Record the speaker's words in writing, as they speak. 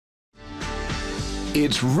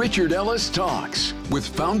It's Richard Ellis Talks with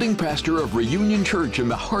founding pastor of Reunion Church in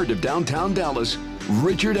the heart of downtown Dallas,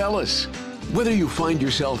 Richard Ellis. Whether you find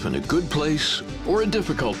yourself in a good place or a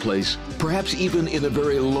difficult place, perhaps even in a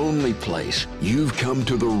very lonely place, you've come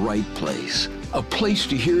to the right place. A place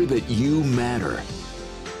to hear that you matter,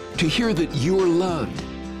 to hear that you're loved.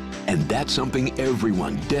 And that's something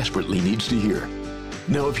everyone desperately needs to hear.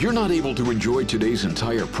 Now, if you're not able to enjoy today's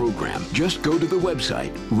entire program, just go to the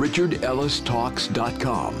website,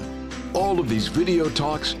 richardellistalks.com. All of these video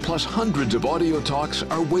talks, plus hundreds of audio talks,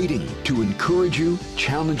 are waiting to encourage you,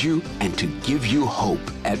 challenge you, and to give you hope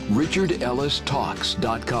at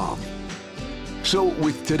richardellistalks.com. So,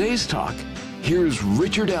 with today's talk, here's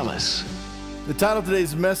Richard Ellis. The title of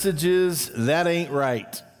today's message is, That Ain't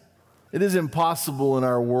Right. It is impossible in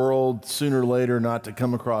our world, sooner or later, not to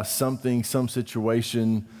come across something, some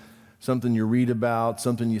situation, something you read about,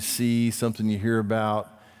 something you see, something you hear about,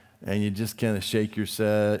 and you just kind of shake your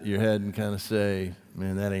head and kind of say,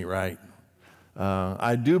 man, that ain't right.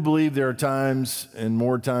 I do believe there are times, and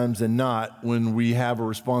more times than not, when we have a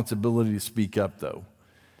responsibility to speak up, though.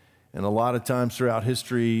 And a lot of times throughout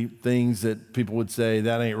history, things that people would say,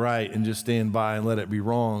 that ain't right, and just stand by and let it be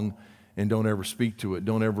wrong, and don't ever speak to it.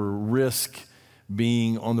 Don't ever risk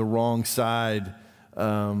being on the wrong side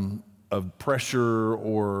of pressure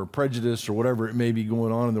or prejudice or whatever it may be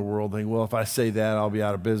going on in the world. Think, well, if I say that, I'll be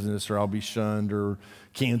out of business or I'll be shunned or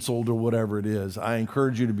canceled or whatever it is. I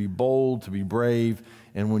encourage you to be bold, to be brave,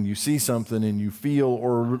 and when you see something and you feel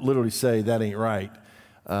or literally say, that ain't right,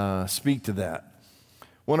 speak to that.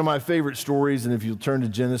 One of my favorite stories, and if you'll turn to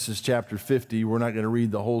Genesis chapter 50, we're not going to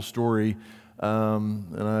read the whole story,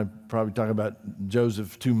 and I probably talk about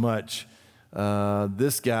Joseph too much.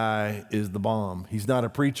 This guy is the bomb. He's not a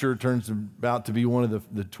preacher, turns out to be one of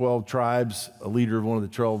the 12 tribes, a leader of one of the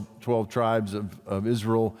 12 tribes of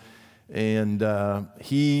Israel, and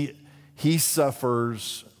he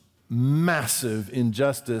suffers massive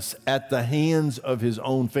injustice at the hands of his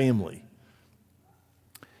own family.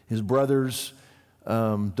 His brothers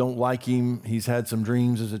don't like him. He's had some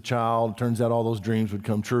dreams as a child. Turns out all those dreams would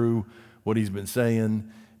come true, what he's been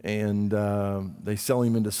saying, and they sell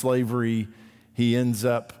him into slavery. He ends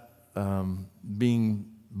up being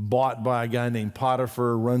bought by a guy named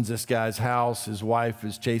Potiphar, runs this guy's house. His wife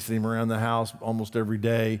is chasing him around the house almost every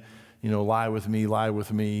day, lie with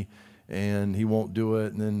me, and he won't do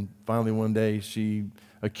it. And then finally one day she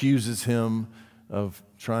accuses him of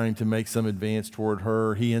trying to make some advance toward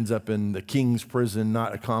her. He ends up in the king's prison,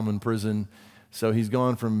 not a common prison. So he's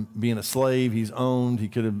gone from being a slave, he's owned, he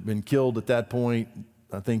could have been killed at that point.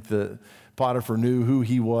 I think the Potiphar knew who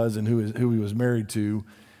he was and who he was married to.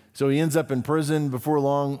 So he ends up in prison. Before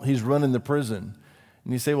long, he's running the prison.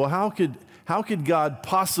 And you say, well, how could God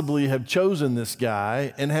possibly have chosen this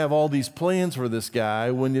guy and have all these plans for this guy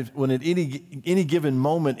when at any given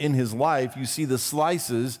moment in his life, you see the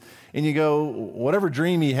slices and you go, whatever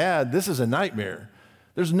dream he had, this is a nightmare.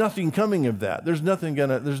 There's nothing coming of that. There's nothing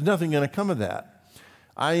gonna come of that.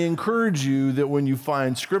 I encourage you that when you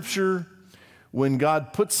find Scripture, when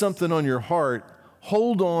God puts something on your heart,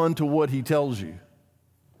 hold on to what He tells you.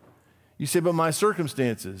 You say, but my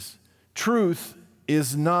circumstances. Truth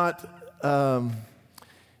is not,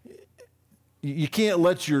 you can't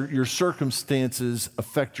let your circumstances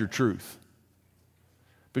affect your truth.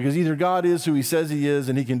 Because either God is who He says He is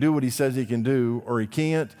and He can do what He says He can do, or He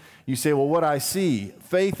can't. You say, well, what I see.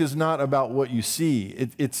 Faith is not about what you see.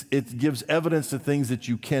 It gives evidence to things that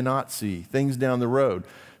you cannot see, things down the road.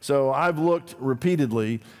 So I've looked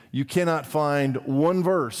repeatedly. You cannot find one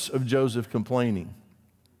verse of Joseph complaining,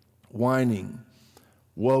 whining,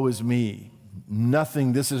 woe is me,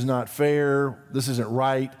 nothing, this is not fair, this isn't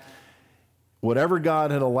right. Whatever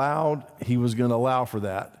God had allowed, He was going to allow for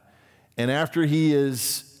that. And after he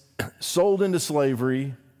is sold into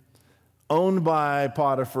slavery, owned by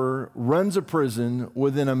Potiphar, runs a prison,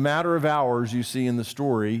 within a matter of hours, you see in the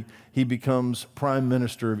story, he becomes prime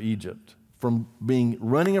minister of Egypt. From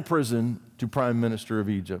running a prison to prime minister of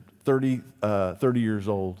Egypt. 30 years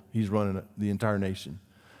old, he's running the entire nation.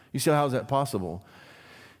 You say, how is that possible?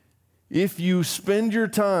 If you spend your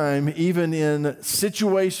time even in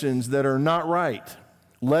situations that are not right,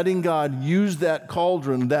 letting God use that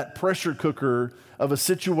cauldron, that pressure cooker of a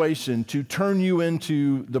situation to turn you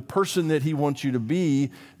into the person that He wants you to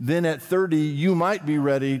be, then at 30, you might be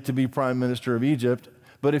ready to be prime minister of Egypt.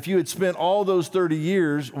 But if you had spent all those 30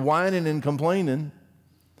 years whining and complaining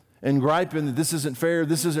and griping that this isn't fair,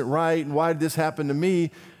 this isn't right, and why did this happen to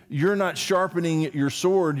me, you're not sharpening your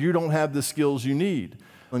sword. You don't have the skills you need.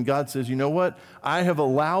 And God says, you know what? I have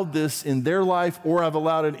allowed this in their life, or I've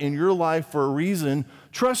allowed it in your life for a reason.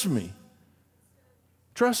 Trust me.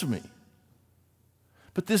 Trust me.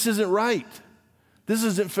 But this isn't right. This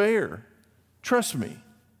isn't fair. Trust me.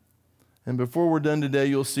 And before we're done today,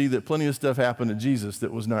 you'll see that plenty of stuff happened to Jesus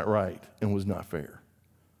that was not right and was not fair.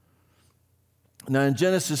 Now in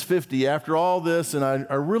Genesis 50, after all this, and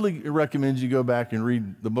I really recommend you go back and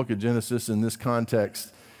read the book of Genesis in this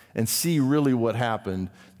context and see really what happened.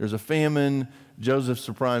 There's a famine. Joseph's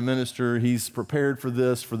the prime minister. He's prepared for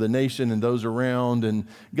this, for the nation and those around. And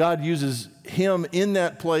God uses him in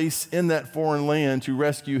that place, in that foreign land, to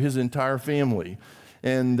rescue his entire family.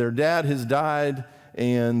 And their dad has died,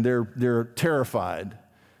 and they're terrified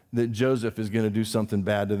that Joseph is going to do something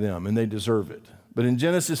bad to them, and they deserve it. But in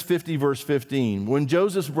Genesis 50, verse 15, when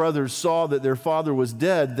Joseph's brothers saw that their father was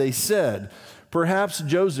dead, they said, "Perhaps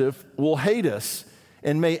Joseph will hate us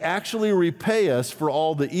and may actually repay us for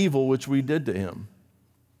all the evil which we did to him."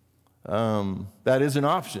 That is an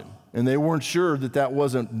option, and they weren't sure that that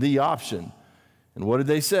wasn't the option. And what did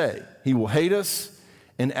they say? He will hate us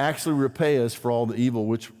and actually repay us for all the evil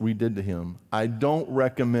which we did to him. I don't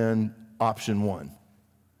recommend option one.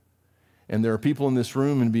 And there are people in this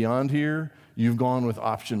room and beyond here, you've gone with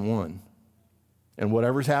option one. And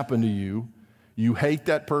whatever's happened to you, you hate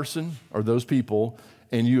that person or those people,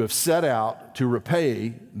 and you have set out to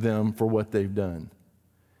repay them for what they've done.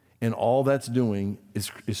 And all that's doing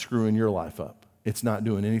is screwing your life up. It's not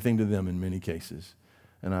doing anything to them in many cases.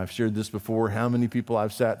 And I've shared this before, how many people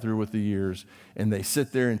I've sat through with the years, and they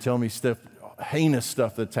sit there and tell me stuff, heinous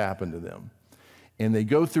stuff that's happened to them. And they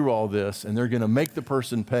go through all this, and they're going to make the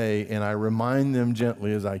person pay, and I remind them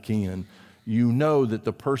gently as I can, you know that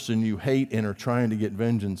the person you hate and are trying to get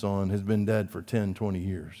vengeance on has been dead for 10, 20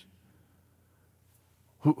 years.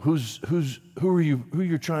 Who are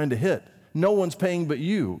you trying to hit? No one's paying but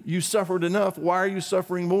you. You suffered enough. Why are you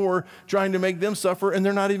suffering more, trying to make them suffer, and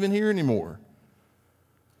they're not even here anymore?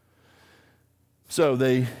 So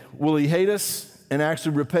will he hate us and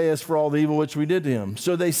actually repay us for all the evil which we did to him?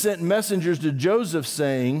 So they sent messengers to Joseph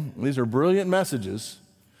saying, these are brilliant messages,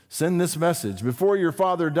 send this message. Before your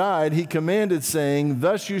father died, he commanded, saying,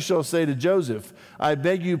 thus you shall say to Joseph, I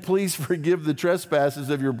beg you, please forgive the trespasses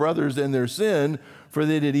of your brothers and their sin, for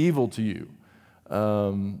they did evil to you.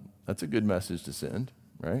 That's a good message to send,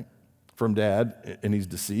 right? From dad, and he's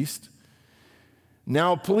deceased.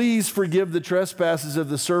 Now please forgive the trespasses of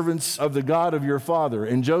the servants of the God of your father.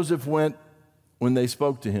 And Joseph went when they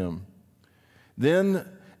spoke to him. Then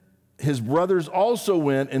his brothers also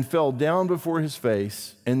went and fell down before his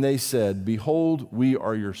face, and they said, behold, we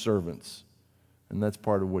are your servants. And that's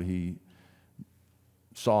part of what he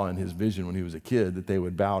saw in his vision when he was a kid, that they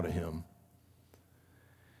would bow to him.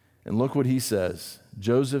 And look what he says.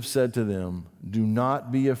 Joseph said to them, do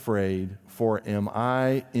not be afraid, for am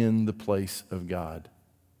I in the place of God?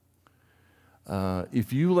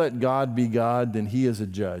 If you let God be God, then he is a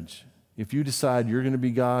judge. If you decide you're going to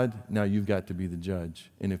be God, now you've got to be the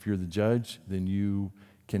judge. And if you're the judge, then you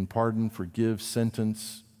can pardon, forgive,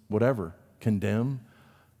 sentence, whatever, condemn.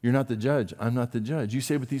 You're not the judge. I'm not the judge. You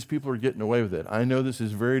say, but these people are getting away with it. I know this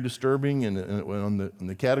is very disturbing, and on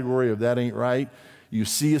the category of that ain't right, you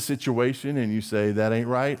see a situation and you say, that ain't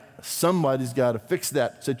right. Somebody's got to fix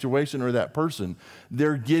that situation or that person.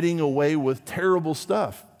 They're getting away with terrible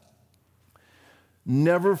stuff.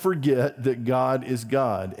 Never forget that God is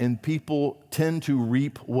God, and people tend to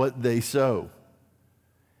reap what they sow.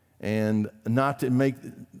 And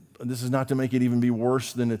this is not to make it even be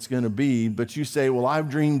worse than it's going to be, but you say, well, I've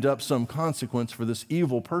dreamed up some consequence for this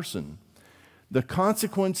evil person. The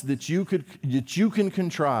consequence that you can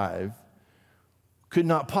contrive could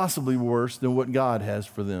not possibly be worse than what God has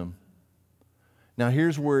for them. Now,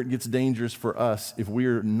 here's where it gets dangerous for us if we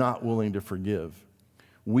are not willing to forgive.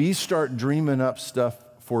 We start dreaming up stuff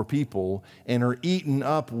for people and are eaten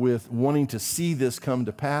up with wanting to see this come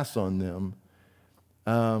to pass on them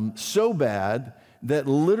so bad that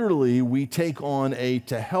literally we take on a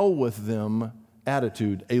to hell with them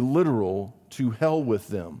attitude, a literal to hell with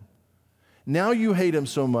them. Now you hate them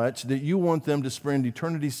so much that you want them to spend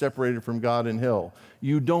eternity separated from God in hell.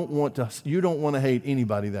 You don't want to hate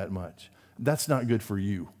anybody that much. That's not good for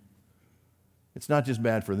you. It's not just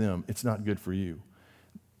bad for them, it's not good for you.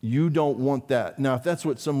 You don't want that. Now, if that's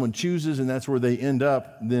what someone chooses and that's where they end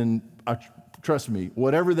up, then trust me,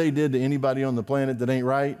 whatever they did to anybody on the planet that ain't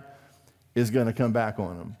right is going to come back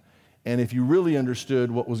on them. And if you really understood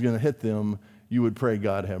what was going to hit them, you would pray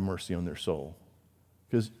God have mercy on their soul.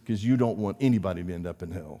 Because you don't want anybody to end up in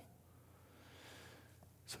hell.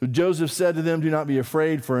 So Joseph said to them, do not be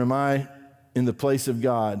afraid, for am I in the place of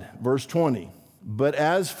God? Verse 20, but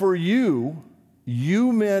as for you,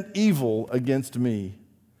 you meant evil against me,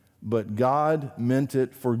 but God meant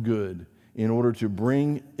it for good, in order to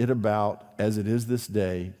bring it about as it is this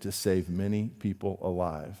day to save many people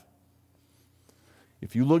alive.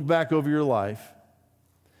 If you look back over your life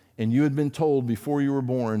and you had been told before you were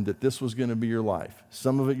born that this was going to be your life,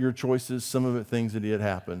 some of it your choices, some of it things that had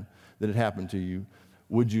happened to you,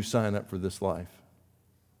 would you sign up for this life?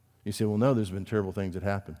 You say, well, no, there's been terrible things that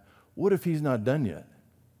happened. What if he's not done yet?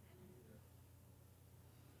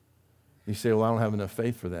 You say, well, I don't have enough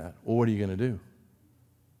faith for that. Well, what are you going to do?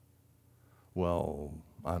 Well,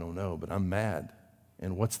 I don't know, but I'm mad.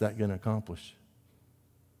 And what's that going to accomplish?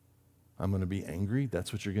 I'm going to be angry.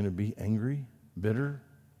 That's what you're going to be, angry, bitter.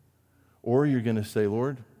 Or you're going to say,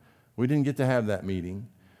 Lord, we didn't get to have that meeting,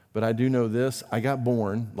 but I do know this. I got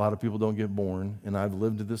born. A lot of people don't get born, and I've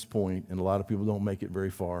lived to this point, and a lot of people don't make it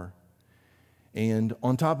very far. And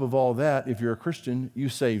on top of all that, if you're a Christian, you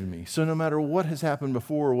saved me. So no matter what has happened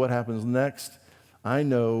before or what happens next, I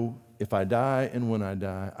know if I die and when I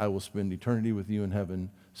die, I will spend eternity with you in heaven.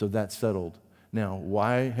 So that's settled. Now,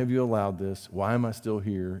 why have you allowed this? Why am I still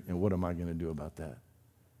here? And what am I going to do about that?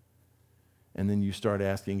 And then you start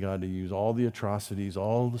asking God to use all the atrocities,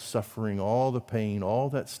 all the suffering, all the pain, all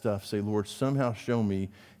that stuff. Say, Lord, somehow show me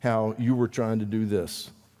how you were trying to do this.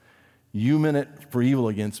 You meant it for evil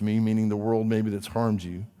against me, meaning the world maybe that's harmed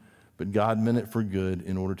you, but God meant it for good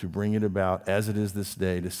in order to bring it about as it is this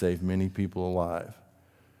day to save many people alive.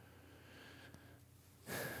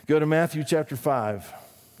 Go to Matthew chapter 5.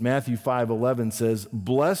 Matthew 5:11 says,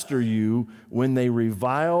 blessed are you when they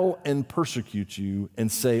revile and persecute you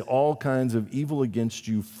and say all kinds of evil against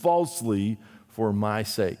you falsely for my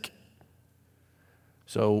sake.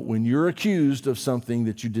 So when you're accused of something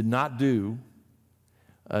that you did not do,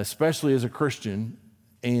 especially as a Christian,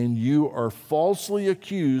 and you are falsely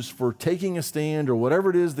accused for taking a stand or whatever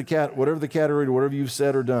it is, whatever the category or whatever you've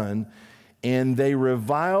said or done, and they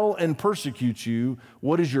revile and persecute you,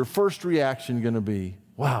 what is your first reaction going to be?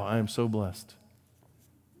 Wow, I am so blessed.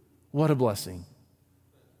 What a blessing.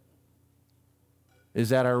 Is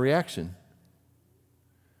that our reaction?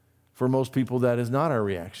 For most people, that is not our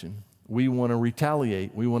reaction. We want to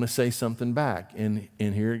retaliate. We want to say something back. And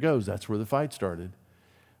here it goes. That's where the fight started.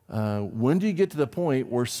 When do you get to the point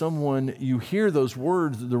where you hear those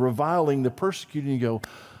words, the reviling, the persecuting, you go,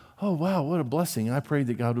 oh, wow, what a blessing. I prayed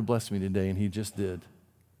that God would bless me today, and he just did.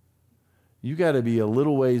 You got to be a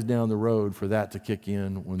little ways down the road for that to kick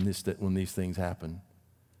in when these things happen.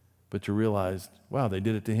 But to realize, wow, they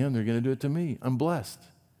did it to him, they're going to do it to me. I'm blessed.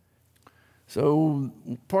 So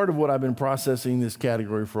part of what I've been processing this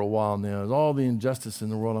category for a while now is all the injustice in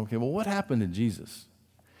the world. I'm okay, well, what happened to Jesus?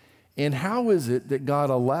 And how is it that God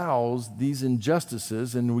allows these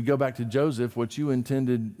injustices? And we go back to Joseph, what you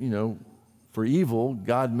intended, for evil,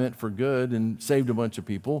 God meant for good and saved a bunch of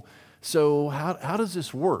people. So how does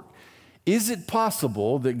this work? Is it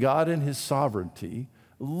possible that God in his sovereignty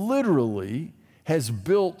literally has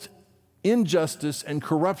built injustice and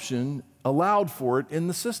corruption, allowed for it in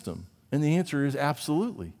the system? And the answer is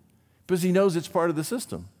absolutely, because he knows it's part of the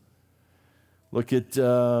system. Look at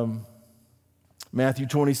Matthew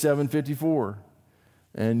 27:54,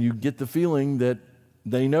 and you get the feeling that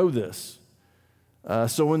they know this.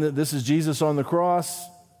 So when this is Jesus on the cross,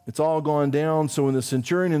 it's all gone down. So when the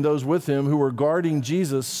centurion and those with him who were guarding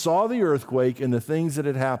Jesus saw the earthquake and the things that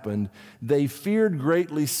had happened, they feared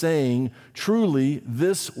greatly, saying, truly,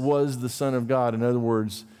 this was the Son of God. In other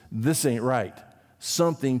words, this ain't right.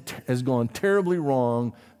 Something has gone terribly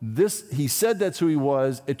wrong. He said that's who he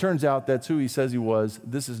was. It turns out that's who he says he was.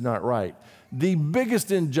 This is not right. The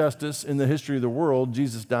biggest injustice in the history of the world,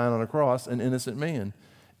 Jesus dying on a cross, an innocent man,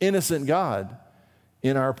 innocent God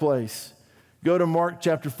in our place. Go to Mark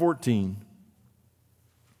chapter 14.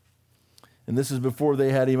 And this is before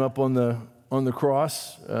they had him up on the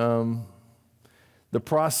cross. The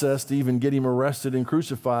process to even get him arrested and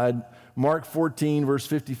crucified. Mark 14, verse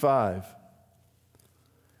 55.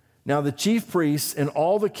 Now the chief priests and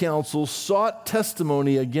all the council sought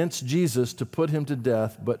testimony against Jesus to put him to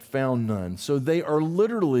death, but found none. So they are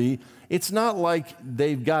literally, it's not like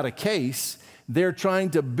they've got a case. They're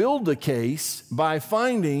trying to build a case by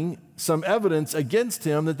finding some evidence against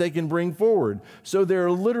him that they can bring forward. So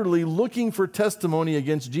they're literally looking for testimony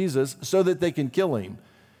against Jesus so that they can kill him.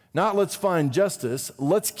 Not let's find justice,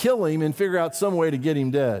 let's kill him and figure out some way to get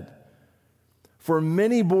him dead. For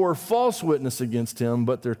many bore false witness against him,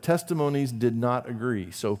 but their testimonies did not agree.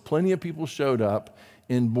 So plenty of people showed up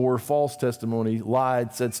and bore false testimony,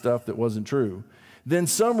 lied, said stuff that wasn't true. Then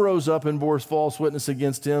some rose up and bore false witness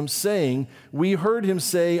against him, saying, we heard him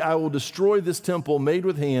say, I will destroy this temple made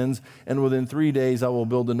with hands, and within 3 days I will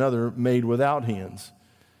build another made without hands.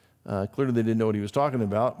 Clearly they didn't know what he was talking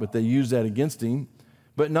about, but they used that against him.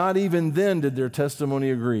 But not even then did their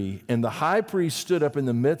testimony agree. And the high priest stood up in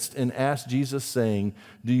the midst and asked Jesus, saying,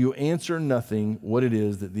 do you answer nothing what it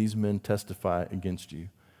is that these men testify against you?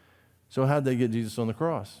 So how'd they get Jesus on the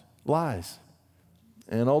cross? Lies.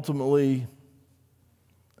 And ultimately,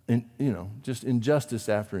 just injustice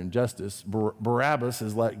after injustice. Barabbas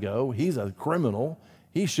is let go. He's a criminal.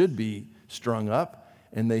 He should be strung up.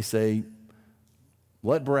 And they say,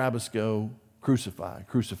 let Barabbas go, crucify,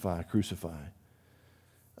 crucify, crucify.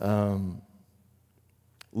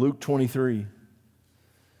 Luke 23.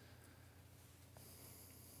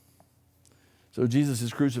 So Jesus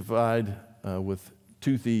is crucified with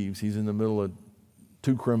two thieves. He's in the middle of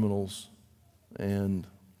two criminals, and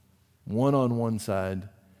one on one side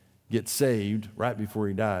gets saved right before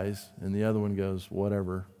he dies, and the other one goes,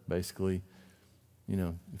 whatever, basically.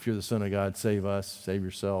 If you're the Son of God, save us, save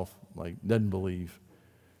yourself. Doesn't believe.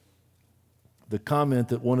 The comment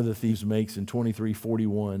that one of the thieves makes in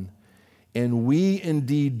 23:41, and we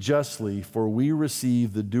indeed justly, for we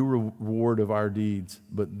receive the due reward of our deeds,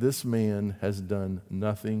 but this man has done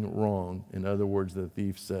nothing wrong. In other words, the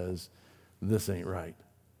thief says, this ain't right.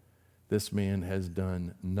 This man has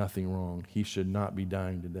done nothing wrong. He should not be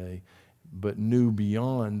dying today, but knew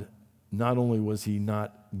beyond, not only was he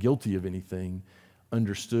not guilty of anything,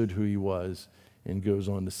 understood who he was, and goes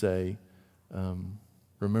on to say,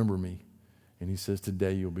 remember me. And he says,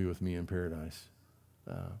 today you'll be with me in paradise.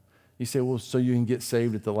 You say, well, so you can get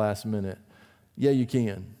saved at the last minute. Yeah, you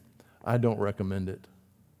can. I don't recommend it.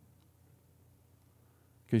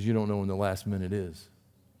 Because you don't know when the last minute is.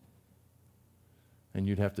 And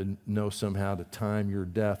you'd have to know somehow to time your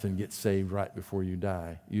death and get saved right before you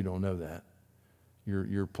die. You don't know that.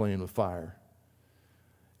 You're playing with fire.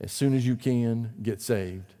 As soon as you can, get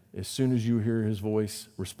saved. As soon as you hear his voice,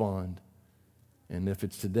 respond. And if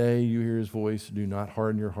it's today you hear his voice, do not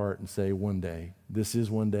harden your heart and say one day. This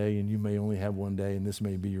is one day, and you may only have one day, and this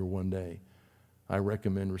may be your one day. I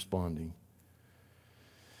recommend responding.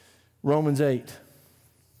 Romans 8.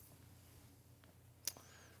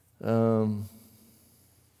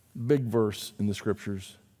 Big verse in the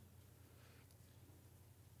scriptures.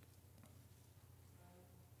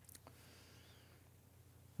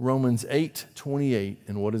 Romans 8:28,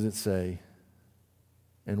 and what does it say?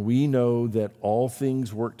 And we know that all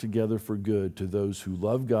things work together for good to those who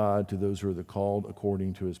love God, to those who are the called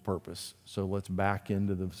according to his purpose. So let's back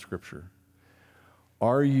into the scripture.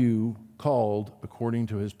 Are you called according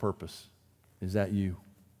to his purpose? Is that you?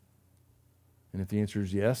 And if the answer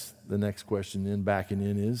is yes, the next question then backing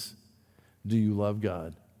in is, do you love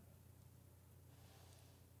God?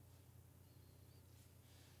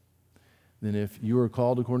 Then if you are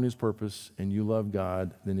called according to his purpose and you love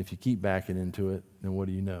God, then if you keep backing into it, then what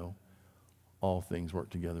do you know? All things work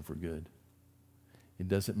together for good. It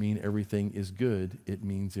doesn't mean everything is good. It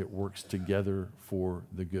means it works together for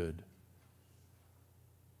the good.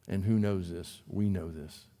 And who knows this? We know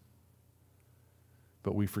this.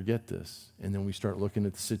 But we forget this. And then we start looking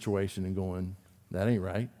at the situation and going, that ain't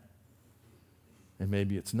right. And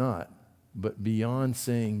maybe it's not. But beyond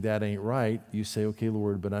saying that ain't right, you say, okay,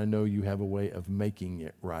 Lord, but I know you have a way of making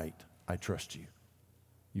it right. I trust you.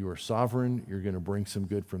 You are sovereign. You're going to bring some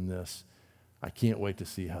good from this. I can't wait to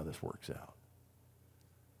see how this works out.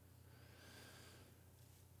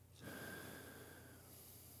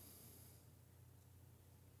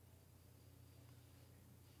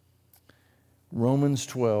 Romans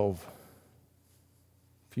 12.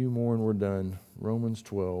 A few more and we're done. Romans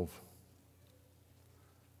 12.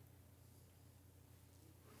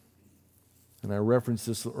 And I referenced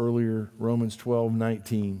this earlier, Romans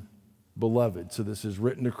 12:19. Beloved, so this is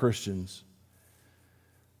written to Christians.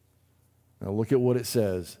 Now look at what it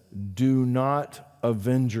says. Do not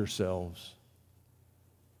avenge yourselves,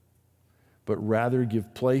 but rather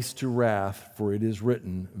give place to wrath, for it is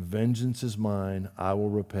written, vengeance is mine, I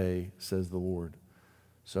will repay, says the Lord.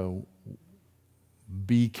 So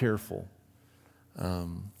be careful.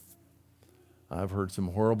 I've heard some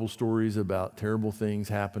horrible stories about terrible things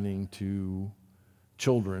happening to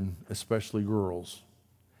children, especially girls.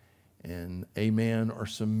 And a man or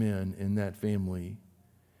some men in that family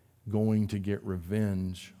going to get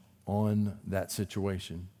revenge on that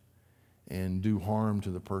situation and do harm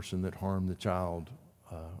to the person that harmed the child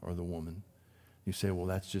or the woman. You say, well,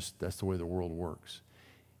 that's the way the world works.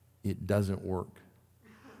 It doesn't work.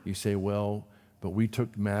 You say, well, but we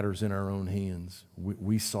took matters in our own hands.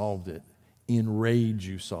 We solved it. In rage,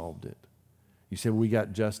 you solved it. You say, well, we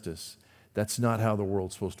got justice. That's not how the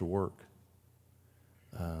world's supposed to work.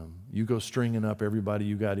 You go stringing up everybody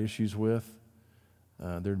you got issues with,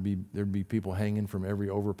 there'd be people hanging from every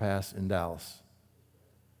overpass in Dallas.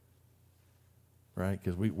 right?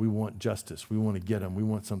 Because we want justice. We want to get them. We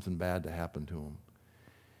want something bad to happen to them.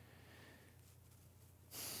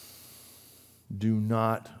 Do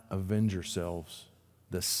not avenge yourselves.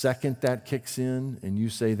 The second that kicks in and you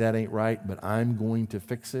say that ain't right, but I'm going to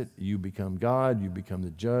fix it, you become God, you become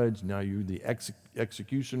the judge, now you're the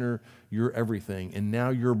executioner, you're everything. And now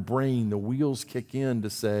your brain, the wheels kick in to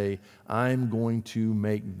say, I'm going to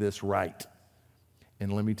make this right.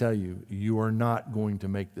 And let me tell you, you are not going to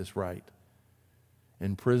make this right.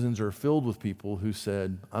 And prisons are filled with people who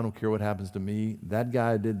said, I don't care what happens to me. That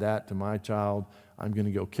guy did that to my child. I'm going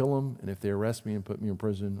to go kill him. And if they arrest me and put me in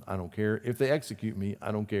prison, I don't care. If they execute me,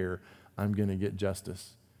 I don't care. I'm going to get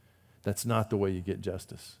justice. That's not the way you get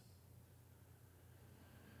justice.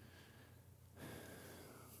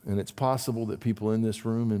 And it's possible that people in this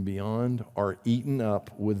room and beyond are eaten up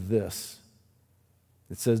with this.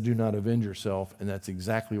 It says, do not avenge yourself. And that's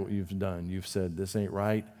exactly what you've done. You've said, this ain't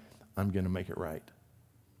right. I'm going to make it right.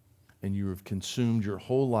 And you have consumed your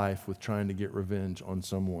whole life with trying to get revenge on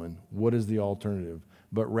someone. What is the alternative?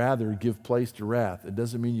 But rather give place to wrath. It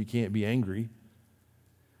doesn't mean you can't be angry.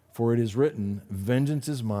 For it is written, vengeance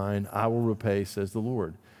is mine, I will repay, says the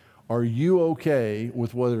Lord. Are you okay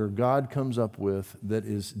with whatever God comes up with that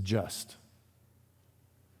is just?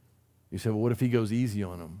 You say, well, what if he goes easy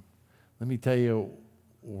on them? Let me tell you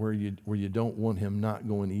where you don't want him not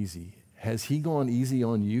going easy. Has he gone easy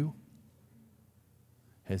on you?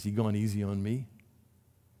 Has he gone easy on me?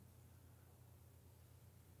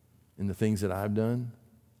 In the things that I've done?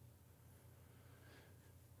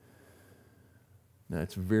 Now,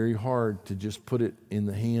 it's very hard to just put it in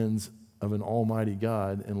the hands of an almighty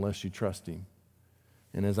God unless you trust him.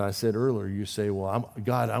 And as I said earlier, you say, well,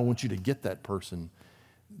 God, I want you to get that person.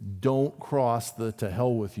 Don't cross the to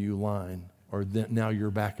hell with you line, or now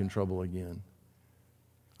you're back in trouble again.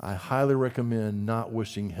 I highly recommend not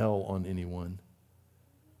wishing hell on anyone.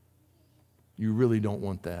 You really don't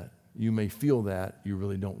want that. You may feel that. You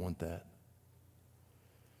really don't want that.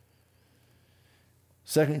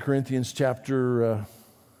 2 Corinthians chapter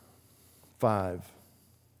 5.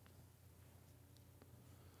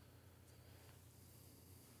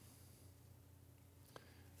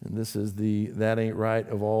 And this is the that ain't right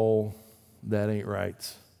of all that ain't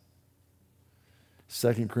rights.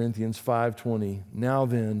 2 Corinthians 5:20. Now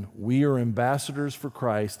then, we are ambassadors for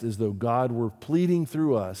Christ, as though God were pleading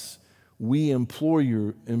through us. We implore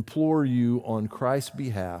you on Christ's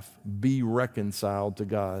behalf, be reconciled to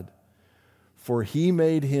God. For he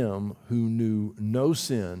made him who knew no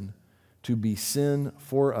sin to be sin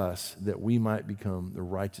for us, that we might become the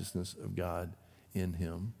righteousness of God in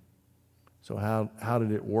him. So how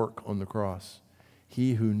did it work on the cross?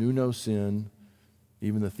 He who knew no sin,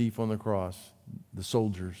 even the thief on the cross, the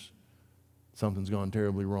soldiers, something's gone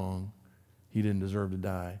terribly wrong. He didn't deserve to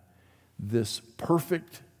die. This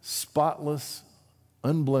perfect, spotless,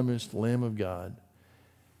 unblemished Lamb of God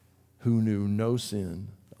who knew no sin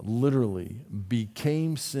literally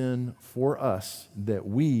became sin for us that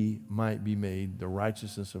we might be made the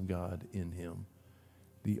righteousness of God in him.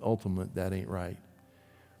 The ultimate, that ain't right.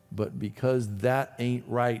 But because that ain't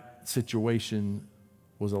right situation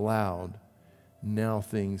was allowed, now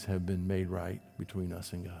things have been made right between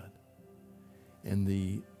us and God. And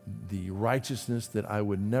the righteousness that I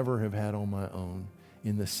would never have had on my own,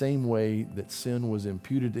 in the same way that sin was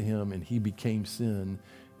imputed to him and he became sin,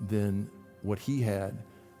 then what he had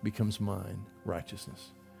becomes mine, righteousness.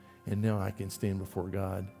 And now I can stand before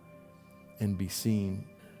God and be seen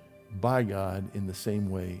by God in the same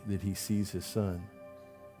way that he sees his son.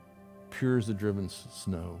 Pure as the driven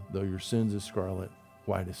snow, though your sins as scarlet,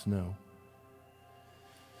 white as snow.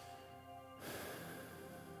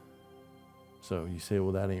 So you say,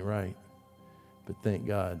 well, that ain't right. But thank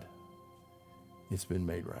God it's been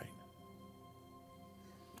made right.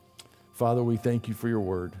 Father, we thank you for your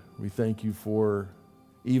word. We thank you for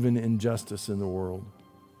even injustice in the world,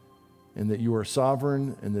 and that you are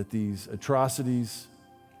sovereign, and that these atrocities,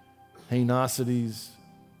 heinosities,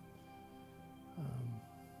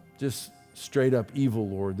 just straight up evil,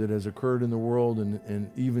 Lord, that has occurred in the world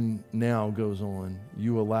and even now goes on,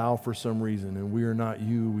 you allow for some reason, and we are not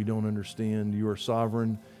you. We don't understand. You are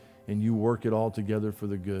sovereign, and you work it all together for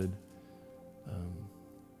the good.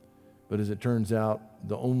 But as it turns out,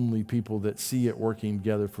 the only people that see it working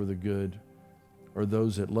together for the good are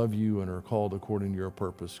those that love you and are called according to your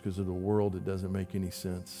purpose. Because of the world, it doesn't make any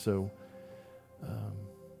sense. So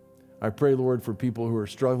I pray, Lord, for people who are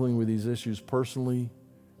struggling with these issues personally,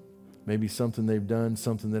 maybe something they've done,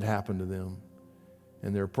 something that happened to them,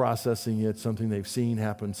 and they're processing it, something they've seen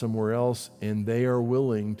happen somewhere else, and they are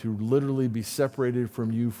willing to literally be separated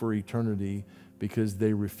from you for eternity because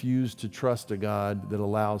they refuse to trust a God that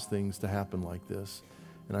allows things to happen like this.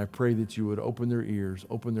 And I pray that you would open their ears,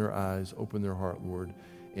 open their eyes, open their heart, Lord,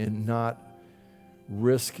 and not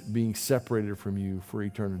risk being separated from you for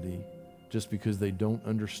eternity just because they don't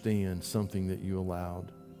understand something that you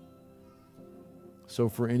allowed. So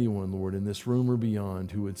for anyone, Lord, in this room or beyond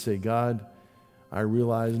who would say, God, I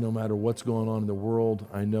realize no matter what's going on in the world,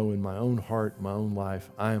 I know in my own heart, my own life,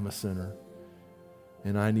 I am a sinner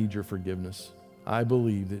and I need your forgiveness. I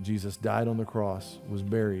believe that Jesus died on the cross, was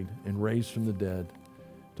buried, and raised from the dead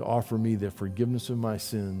to offer me the forgiveness of my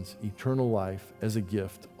sins, eternal life as a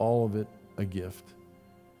gift, all of it a gift.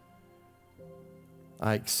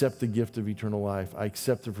 I accept the gift of eternal life. I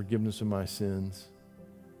accept the forgiveness of my sins.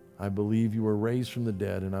 I believe you were raised from the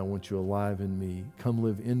dead, and I want you alive in me. Come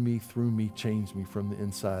live in me, through me, change me from the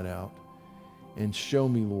inside out. And show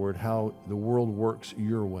me, Lord, how the world works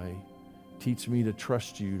your way. Teach me to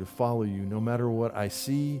trust you, to follow you, no matter what I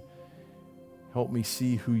see. Help me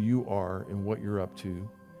see who you are and what you're up to,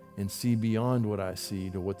 and see beyond what I see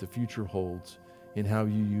to what the future holds, and how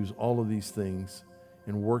you use all of these things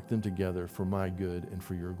and work them together for my good and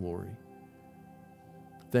for your glory.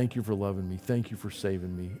 Thank you for loving me. Thank you for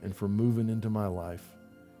saving me and for moving into my life.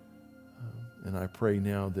 And I pray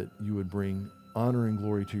now that you would bring honor and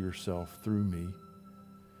glory to yourself through me.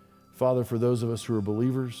 Father, for those of us who are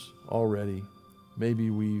believers already, maybe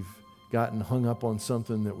we've gotten hung up on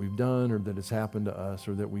something that we've done or that has happened to us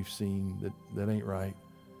or that we've seen that ain't right,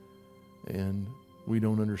 and we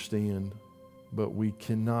don't understand. But we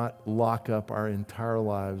cannot lock up our entire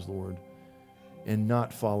lives, Lord, and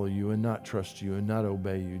not follow you and not trust you and not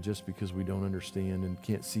obey you just because we don't understand and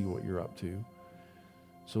can't see what you're up to.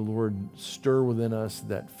 So, Lord, stir within us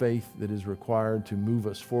that faith that is required to move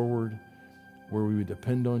us forward, where we would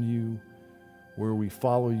depend on you, where we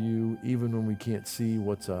follow you even when we can't see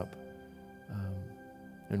what's up,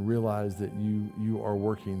 and realize that you are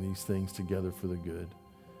working these things together for the good.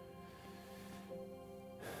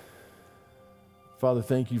 Father,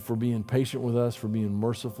 thank you for being patient with us, for being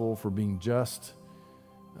merciful, for being just,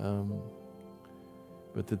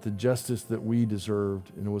 but that the justice that we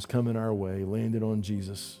deserved and was coming our way landed on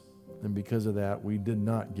Jesus. And because of that, we did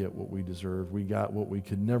not get what we deserved. We got what we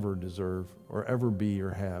could never deserve or ever be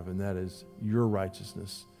or have, and that is your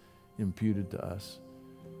righteousness imputed to us.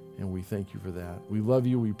 And we thank you for that. We love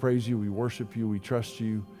you, we praise you, we worship you, we trust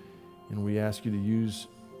you, and we ask you to use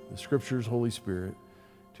the Scriptures, Holy Spirit,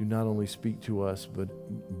 to not only speak to us, but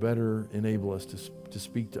better enable us to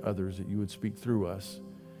speak to others, that you would speak through us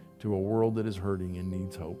to a world that is hurting and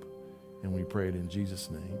needs hope. And we pray it in Jesus'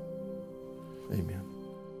 name. Amen.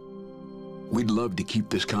 We'd love to keep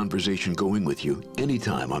this conversation going with you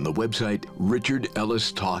anytime on the website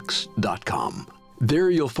richardellistalks.com. There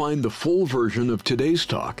you'll find the full version of today's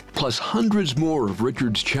talk, plus hundreds more of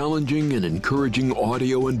Richard's challenging and encouraging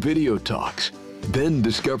audio and video talks. Then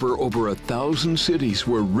discover over 1,000 cities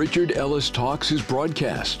where Richard Ellis Talks is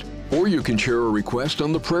broadcast. Or you can share a request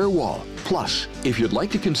on the prayer wall. Plus, if you'd like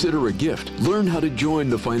to consider a gift, learn how to join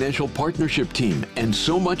the financial partnership team and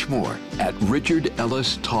so much more at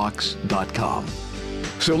richardellistalks.com.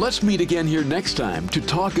 So let's meet again here next time to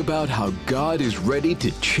talk about how God is ready to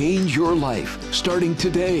change your life starting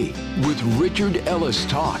today with Richard Ellis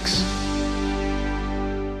Talks.